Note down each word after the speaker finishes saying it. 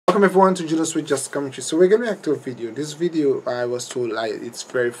Welcome everyone to Junosuede Just Commentary. So we're gonna react to a video. This video, I was told it's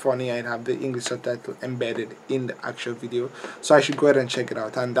very funny and have the English subtitle embedded in the actual video. So I should go ahead and check it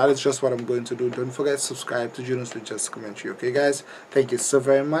out. And that is just what I'm going to do. Don't forget to subscribe to Junosuede Just Commentary. Okay guys? Thank you so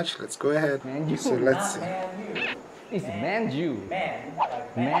very much. Let's go ahead. So let's see. It's man you.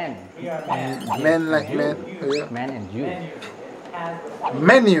 Man. Men like men. Yeah. Man and you.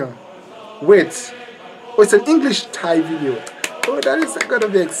 Menu. Wait. Oh, it's an English Thai video. Oh, that is gonna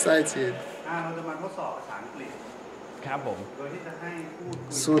be exciting.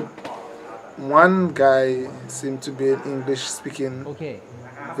 So, one guy seemed to be an English speaking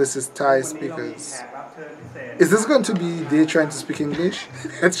versus Thai speakers. Is this going to be they trying to speak English?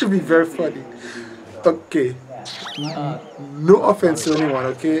 That should be very funny. Okay. No offense to anyone,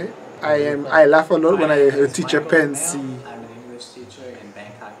 okay? I laugh a lot when I hear teacher Pen see. I'm an English teacher in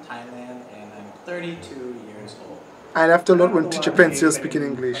Bangkok, Thailand, and I'm 32 years old. I laughed a lot when teacher Pen still speaking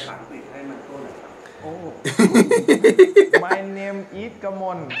English. Oh. My name is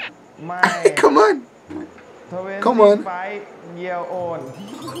Kamon. Come on. 25-year-old.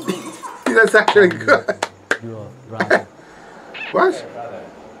 That's actually good. Your brother. What?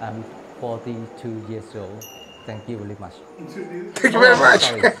 I'm 42 years old. Thank you very much. Thank you very much.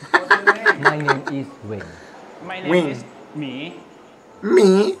 My name is Wing. My name is Me.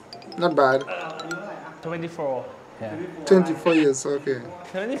 Me? Not bad. 24. Yeah. 24 years, okay.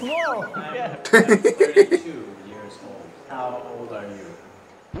 24? Yeah. 32 years old. How old are you?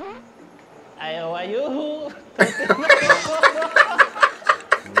 How are you?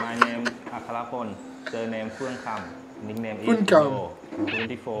 My name Akrapon. Surname Phương Kham. Nickname is Phương Kham. Roseau.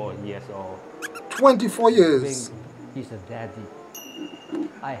 24 years old. 24 Wing years. is a daddy.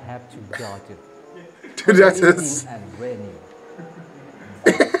 I have two daughters. Two daughters. And Rennie.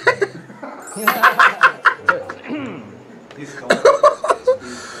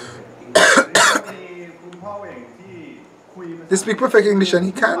 They speak perfect English and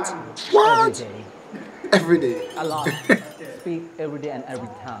he can't? What? Every day. A lot. Speak every day and every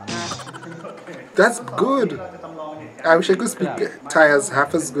time. That's good. I wish I could speak Thai as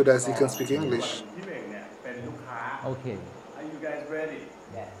half as good as he can speak English. Okay. Are you guys ready?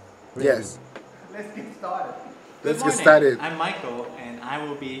 Yes. Let's get started. Let's Good get morning. started. I'm Michael, and I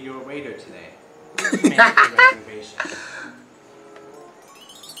will be your waiter today. Please make a reservation.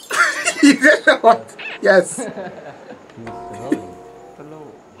 You know what? Yes.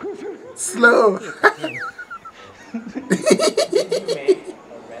 Slow. Did you make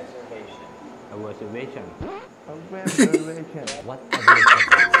a reservation? A reservation. What a relation.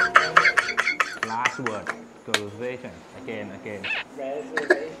 Last word. Conversation. Again.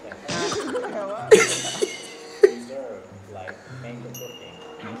 Reservation. Reserve, like make a booking.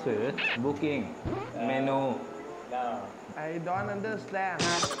 หนังสือ Booking. Menu. No. I don't understand.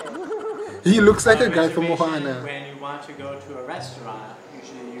 He looks like a guy from Reservation, Mohana. when you want to go to a restaurant,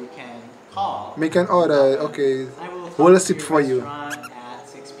 usually you can call. Make an order. Okay. I will Hold a come to seat your for you. restaurant at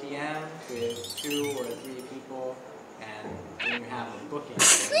 6 p.m. with 2 or 3 people, and then you have a booking.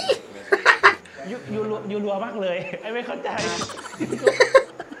 You รัวมากเลย ไอ้ไม่เข้าใจ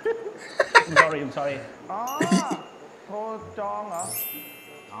I'm sorry อ๋อโทรจองเหรอ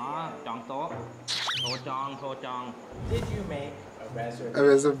อ๋อ จองโต๊ะ โทรจอง Did you make a reservation? A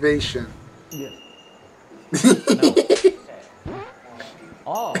reservation. Yes.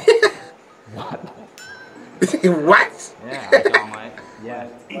 Oh. What? What? Yeah จองไว้ Yes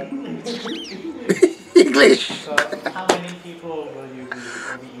English. So, how many people will you be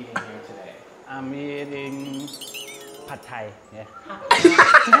eating here today? I'm eating ผัดไทย Yeah.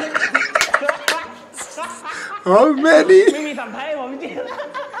 How many? ไม่มีสัมไทยผมจริง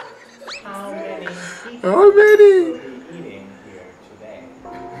How many people How many? will be eating here today?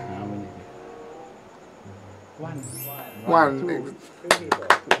 One. One. Two people.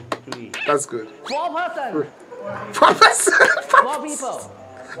 3 That's good. 4 person. 4 person. 4 people.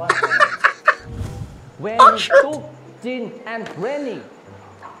 What? When Oh, shit. Tuk, Jin, and Rennie.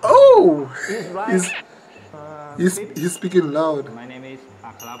 Oh. Is right. He's speaking loud. My name is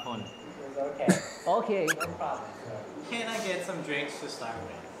Akrapon. Okay. Okay. No problem. Can I get some drinks to start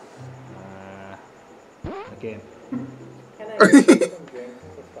with? Again Can I get some drinks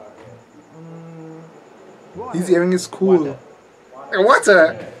to start with? He's hearing his cool. Water.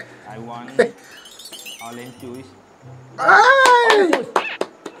 I want orange juice. Ay.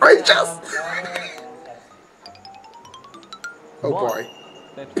 I just. Oh boy.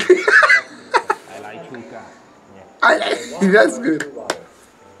 I like sugar. Yeah. I like. That's good.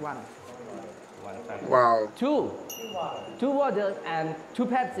 One. Wow. 2 water and 2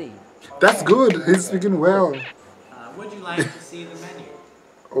 Pepsi. That's good. He's speaking well. Would you like to see the menu?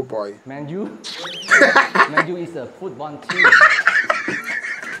 Oh boy. Man U. Man U is a football team.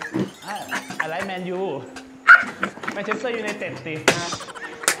 I like Man U Manchester United สิ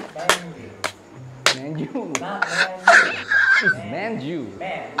Man U. Not It's Man U.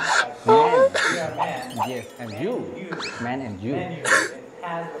 man. Man. You're a man. Yes, and you. Man and you. Man, it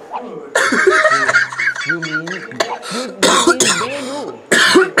has the food. You mean menu.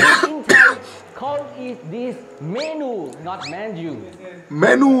 In Thai, call it this menu, not menu.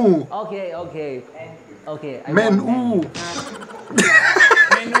 Menu. Okay. I Menu. want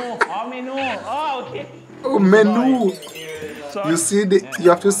เมนูเมนูโอเค Oh, menu. You see, you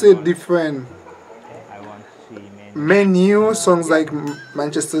have to say it different. I want to see menu. Menu sounds like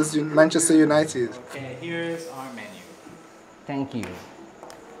Manchester United. Okay, here's our menu. Thank you.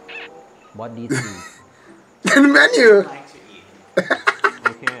 What did you? Menu. Like to eat.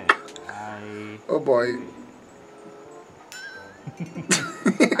 Okay I Oh boy.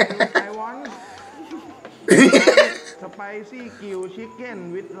 I want spicy grill chicken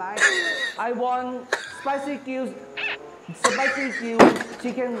with rice I want spicy grilled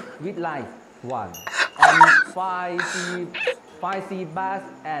chicken with rice. 1. And spicy bass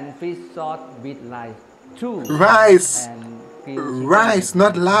and fish sauce with rice. 2. Rice. And grilled chicken Rice,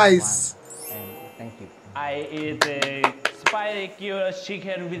 not lice. And thank you. I eat a spicy grilled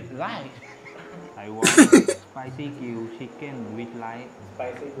chicken with rice I want spicy grilled chicken with rice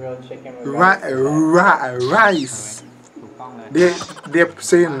Spicy grilled chicken with Rice. ถูกต้องเลย They're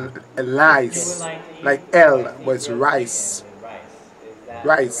saying lice, like L, but it's rice. rice. Is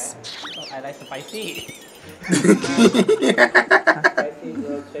Rice. that I like spicy correct? Spicy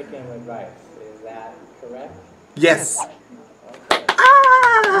grilled chicken with rice. Is that correct? Yes. Okay. Ah,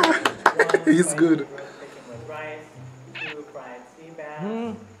 One he's spicy good. grilled chicken with rice, 2 fried sea bass,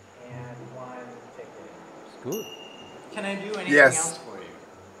 and 1 chicken. It's good. Can I do anything Yes. else for you?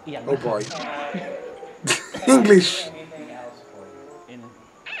 เอียง Oh boy. Can I English. do anything else for you?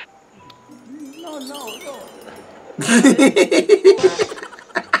 No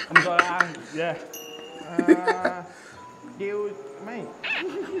I'm sorry yeah grill ไม่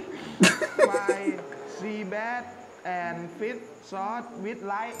fried sea bass and fish sauce with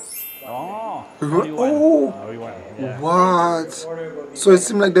rice อ๋อ Oh, yeah what? Order will be So it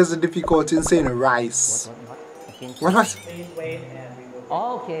seems like there's a difficulty in saying rice. Again. What? Please wait and we will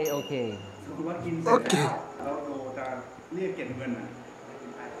Okay. คือว่ากินเสร็จ Okay. แล้วเราจะเรียกเก็บเงินอ่ะ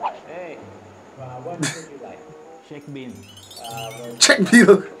เอ้ย what would you like? check bin Check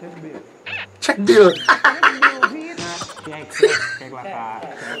bill. Check bill. เช็คราคา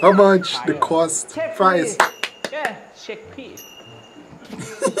How much the cost? Price. yeah check please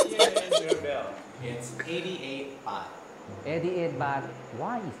Here is your bill. It's 88 baht. 88 baht.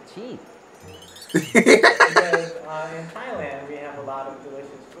 Why is cheap? Because in Thailand we have a lot of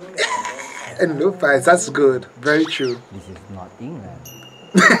delicious food. And no price. That's good. Very true. This is not England.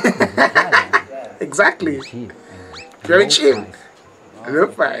 This is Thailand. Exactly. Cheap. Very No cheap. price. No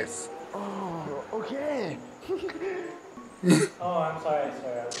price. okay Oh, I'm sorry,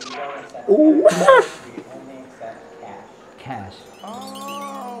 sir. We don't accept Ooh. cash. We only accept cash. Cash. อ๋อ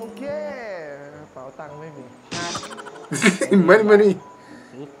โอเคเป๋าตังค์ไม่มี Money.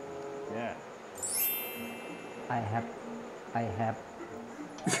 yeah I have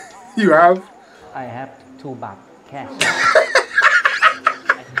You have? 2 baht cash.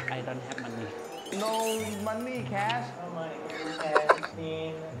 I don't have money no money cash How much you can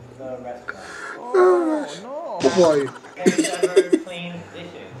clean the restaurant? oh no Oh boy. Have you ever cleaned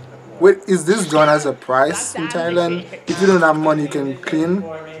dishes before? Wait, is this done as a price in Thailand? If you don't have money, you can clean? For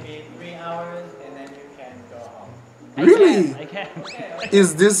maybe 3 hours and then you can go home. Really? I can Is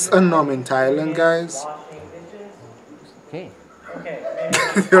this a norm in Thailand, guys? Washing dishes? Okay. Okay,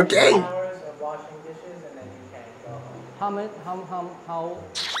 maybe Okay. 3 hours of washing dishes and then you can go home. How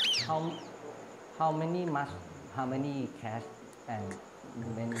many cash and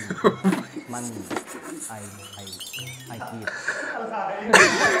many money I give?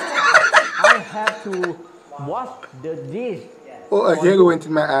 I have to wash the dish. Oh, a hair went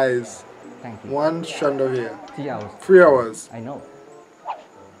in my eyes. Thank you. 1 strand of hair. 3 hours. 3 hours. I know.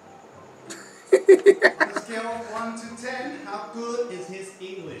 Scale of 1 to 10, how good is his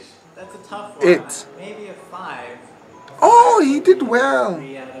English? That's a tough one. 8. Maybe a 5. Oh, he did well.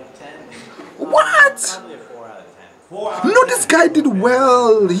 3 out of 10. What? Probably a 4 out of 10. 4 out No, of this guy did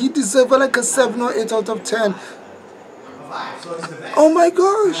well. He deserved like a 7 or 8 out of 10. 5 so it's the best Oh my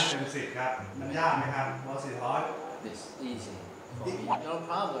gosh. เต็ม10ครับมันยากไหมครับมอสิร้อย This easy for me. No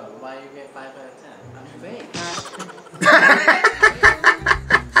problem. Why you get 5 out of 10? I'm fake.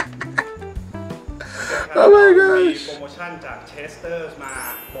 Oh my มี gosh โปรโมชั่นจากเชสเตอร์มา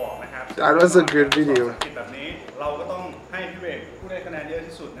บอกนะครับ That was a great video ภาษาอังกฤษแบบนี้เราก็ต้องให้พี่เวกผู้ได้คะแนนเยอะ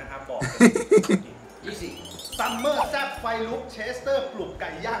ที่สุดนะครับบอก Easy. ซัมเมอร์แซ่บไฟลุกเชสเตอร์ปลุกไก่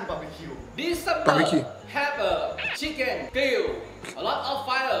ย่างบาร์บีคิว This summer Barbecue. have a chicken grill, a lot of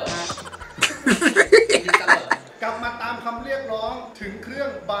fire. In this summer. กลับมาตามคำเรียกร้องถึงเครื่อง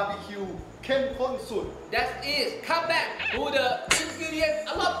บาร์บีคิวเข้มข้นสุด That is come back to the ingredients,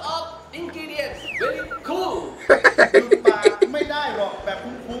 a lot of ingredients, very cool. หยุดปากไม่ได้หรอกแบบ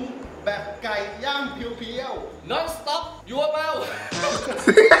คุ้มๆแบบไก่ย่างเพียว Non-stop your mouth.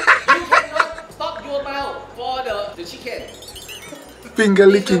 You cannot stop your mouth for the chicken. Finger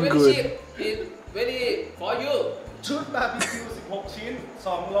It's licking very good. cheap. It's very for you. ๆชุดบาร์บีคิว16 ชิ้น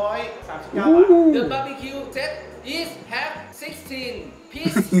 239 บาท The barbecue set is have 16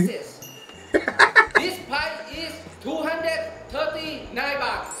 pieces. This price is 239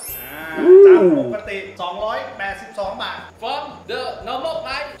 baht. จากปกติ 282 บาท From the normal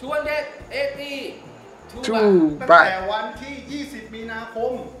price 282 Two baht. ตั้ง baht. แต่วันที่ 20 มีนาค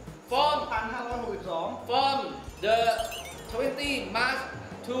ม From 2562 from the 20 March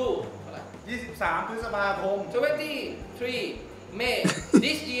to 23 พฤษภาคม 23 May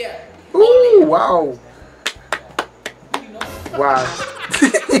this year. Ooh, wow. You know? Wow.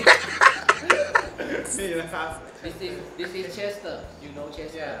 นี่นะครับ This is Chester. You know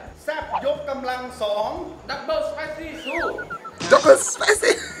Chester. แซ่บยกกำลัง Double spicy soup. Double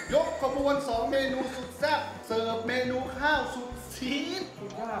spicy. 2 ยกขบวน 2 เมนูสุดแซ่บเสิร์ฟเมนูข้าวสุดชีส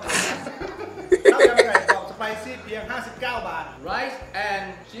ข้าวยำไก่กรอบสไปซี่เพียง 59 บาท Rice and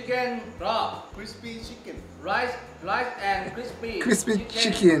chicken raw. crispy chicken Rice and crispy. Crispy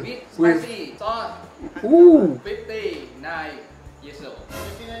chicken with with- spicy sauce. Ooh. 59 years old.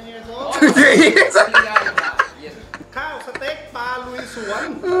 59 years Oh, old 59 baht. Yes. ข้าวสเต็กปลาลุยสวน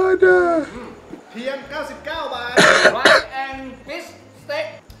Oh no. เพียง 99 บาท Rice and fish steak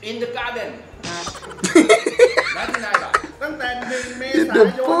in the garden. 99 baht. ตั้งแต่ 1 เม In ษา the ย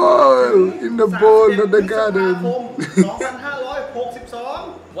น bowl. In the bowl of the 31 garden. พฤษภาคม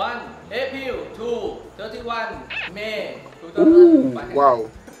 2562 1 April to 31 May Ooh, 2005. wow.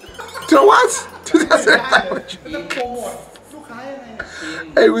 To what? ได้เลย 2005. จะโปรโมทลูกค้ายังไงเนี่ย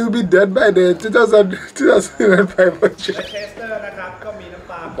I will be dead by then. 2005 budget. และเชสเตอร์นะครับ ก็มีน้ำ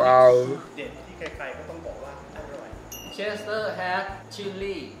ปลา Wow. เด็ดที่ใครๆก็ต้องบอกว่าอร่อย Chester had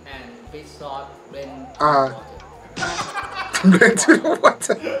chili and fish sauce blend Ah. water. Blend to the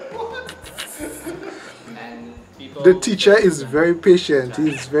water. And people The teacher is very patient. He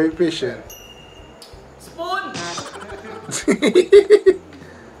is very patient. spoon.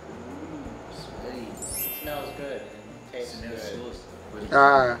 Very smells good. Tastes good.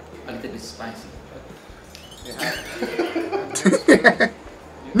 Ah. A little bit spicy.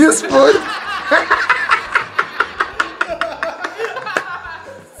 New spoon.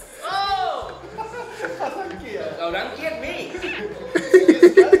 Oh! สังเกต Don't get me.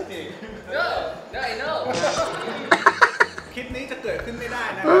 disgusting No, I know. คลิปนี้จะเกิดขึ้นไม่ได้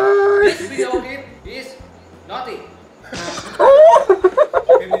นะ This video clip is naughty.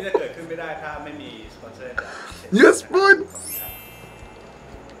 คลิปนี้จะเกิดขึ้นไม่ได้ถ้าไม่มีสปอนเซอร์จาก New spoon.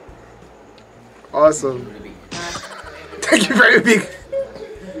 Awesome. Really big. Thank you very big.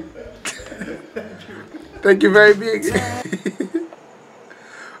 Thank you very big.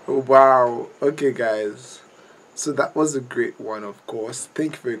 Wow. Okay, guys. So that was a great one, of course.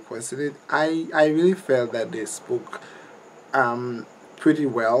 Thank you for requesting it. I really felt that they spoke pretty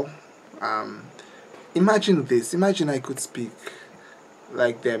well. Imagine this. Imagine I could speak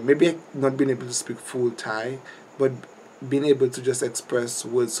like them. Maybe I not being able to speak full Thai, but being able to just express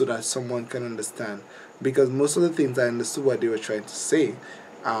words so that someone can understand. Because most of the things I understood what they were trying to say.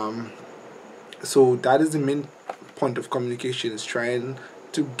 So that is the main point of communication, is trying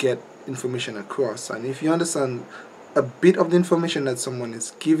to get information across. And if you understand a bit of the information that someone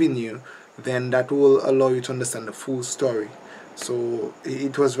is giving you, then that will allow you to understand the full story. So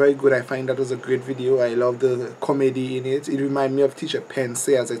it was very good. I find that was a great video. I love the comedy in it. It reminded me of Teacher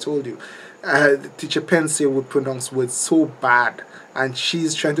Pensey, as I told you. Teacher Pensey would pronounce words so bad, and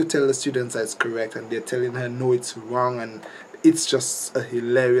she's trying to tell the students that it's correct, and they're telling her no, it's wrong. And it's just a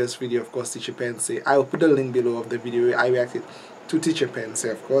hilarious video. Of course, Teacher Pensey, I will put the link below of the video I reacted to teach a pen.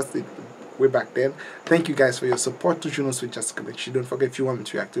 So of course, way back then. Thank you guys for your support to Junosuede Just Connection. Don't forget, if you want me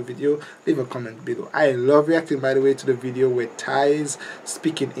to react to a video, leave a comment below. I love reacting, by the way, to the video where Thais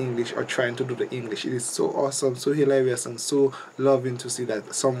speaking English or trying to do the English. It is so awesome, so hilarious, and so loving to see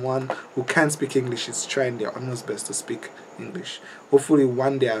that someone who can speak English is trying their utmost best to speak English. Hopefully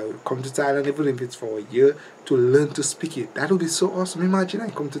one day I will come to Thailand, even if it's for a year, to learn to speak it. That would be so awesome. Imagine I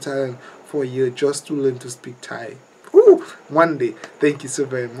come to Thailand for a year just to learn to speak Thai. Ooh, one day. Thank you so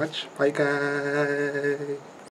very much. Bye guys.